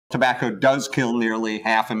Tobacco does kill nearly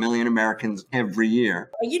 500,000 Americans every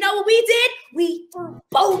year. And you know what we did? We threw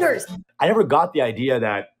boulders. I never got the idea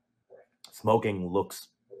that smoking looks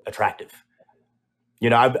attractive. You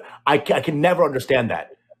know, I can never understand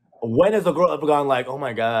that. When has a girl ever gone like, oh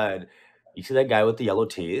my God, you see that guy with the yellow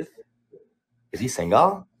teeth? Is he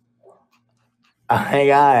single? Oh my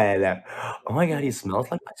God. Oh my God, he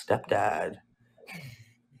smells like my stepdad.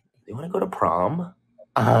 You want to go to prom?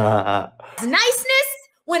 Niceness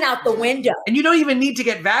went out the window. And you don't even need to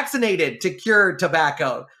get vaccinated to cure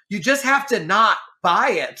tobacco. You just have to not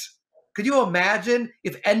buy it. Could you imagine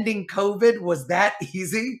if ending COVID was that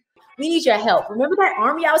easy? We need your help. Remember that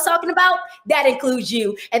army I was talking about? That includes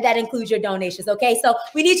you, and that includes your donations, okay? So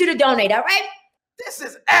we need you to donate, all right? This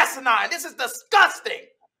is asinine. This is disgusting.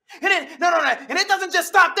 And it doesn't just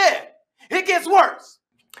stop there. It gets worse.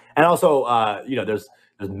 And also, you know, there's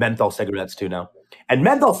menthol cigarettes too now. And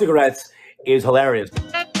menthol cigarettes is hilarious.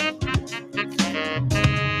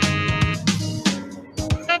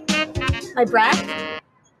 My breath?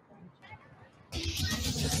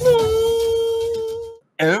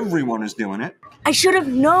 Everyone is doing it. I should have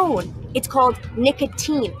known. It's called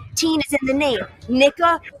nicotine. Teen is in the name.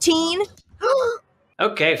 Nicotine.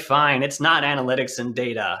 Okay, fine. It's not analytics and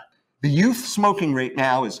data. The youth smoking rate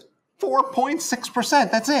now is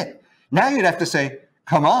 4.6%. That's it. Now you'd have to say,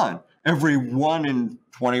 come on, every 1 in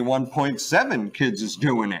 21.7 kids is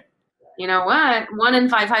doing it. You know what? 1 in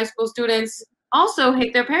 5 high school students also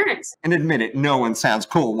hate their parents. And admit it, no one sounds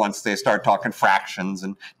cool once they start talking fractions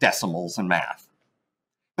and decimals and math.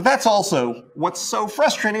 But that's also what's so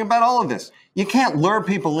frustrating about all of this. You can't lure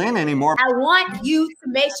people in anymore. I want you to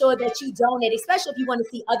make sure that you donate, especially if you want to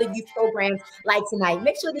see other youth programs like tonight.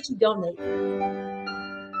 Make sure that you donate.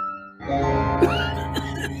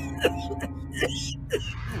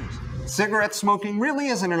 Cigarette smoking really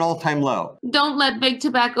is at an all-time low. Don't let big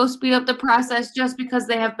tobacco speed up the process just because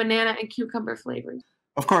they have banana and cucumber flavors.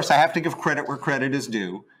 Of course, I have to give credit where credit is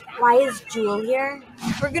due. Why is Jewel here?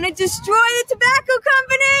 We're gonna destroy the tobacco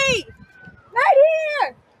company! Right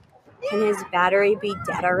here! Can his battery be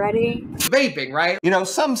dead already? Vaping, right? You know,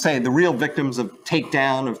 some say the real victims of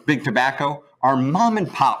takedown of big tobacco are mom and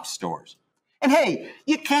pop stores. And hey,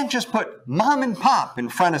 you can't just put mom and pop in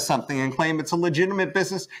front of something and claim it's a legitimate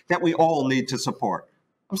business that we all need to support.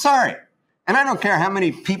 I'm sorry. And I don't care how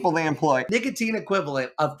many people they employ. Nicotine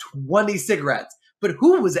equivalent of 20 cigarettes. But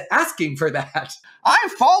who was asking for that?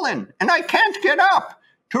 I've fallen and I can't get up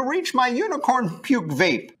to reach my unicorn puke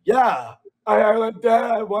vape. Yeah, I want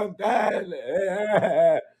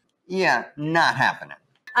that. Yeah, not happening.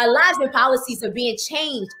 Our lives and policies are being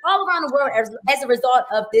changed all around the world as a result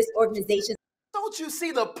of this organization. Don't you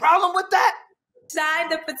see the problem with that? Sign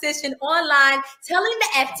the petition online telling the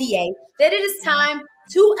FDA that it is time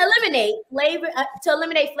to eliminate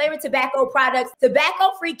flavored tobacco products.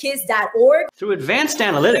 TobaccoFreeKids.org. Through advanced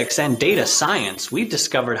analytics and data science, we've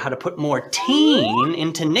discovered how to put more teen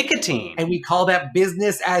into nicotine. And we call that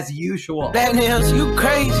business as usual. That nails you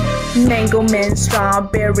crazy. Mango, mint,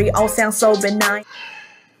 strawberry, all sound so benign.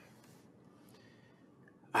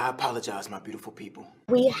 I apologize, my beautiful people.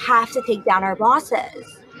 We have to take down our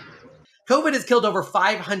bosses. COVID has killed over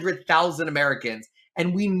 500,000 Americans,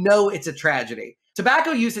 and we know it's a tragedy.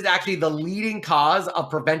 Tobacco use is actually the leading cause of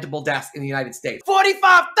preventable deaths in the United States.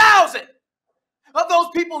 45,000 of those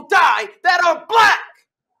people die that are black.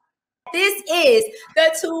 This is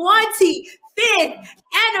the 25th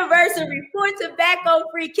anniversary for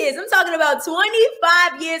Tobacco-Free Kids. I'm talking about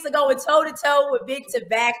 25 years ago with toe-to-toe with big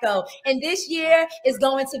tobacco. And this year is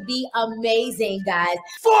going to be amazing, guys.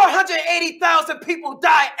 480,000 people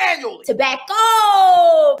die annually.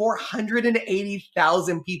 Tobacco!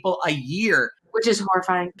 480,000 people a year. Which is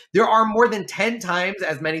horrifying. There are more than 10 times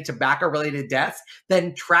as many tobacco-related deaths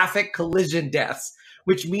than traffic collision deaths,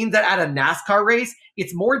 which means that at a NASCAR race,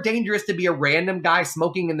 it's more dangerous to be a random guy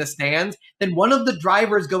smoking in the stands than one of the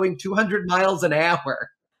drivers going 200 miles an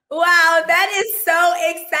hour. Wow, that is so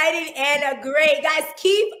exciting and great. Guys,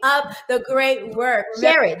 keep up the great work.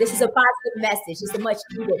 Share it. This is a positive message. It's a much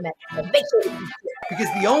needed message. So make sure you keep it. Because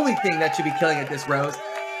the only thing that should be killing at this roast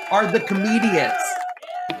are the comedians.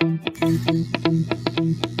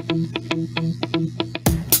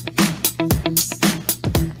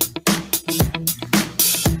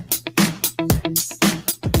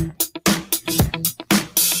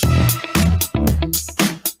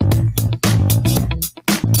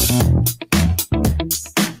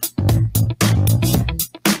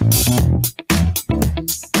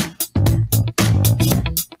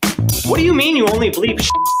 What do you mean you only bleep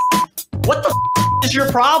shit? What the is your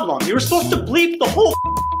problem? You were supposed to bleep the whole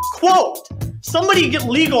quote. Somebody get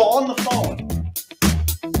legal on the phone.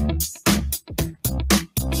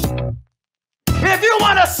 you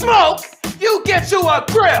want to smoke, you get you a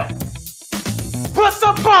grill. Put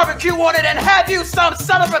some barbecue on it and have you some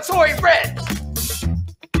celebratory ribs.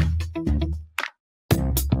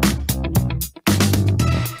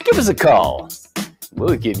 Give us a call.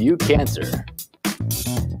 We'll give you cancer.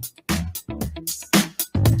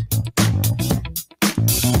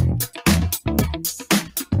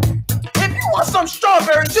 If you want some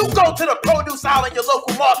strawberries, you go to the produce aisle in your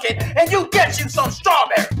local market and you get you some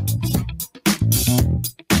strawberries.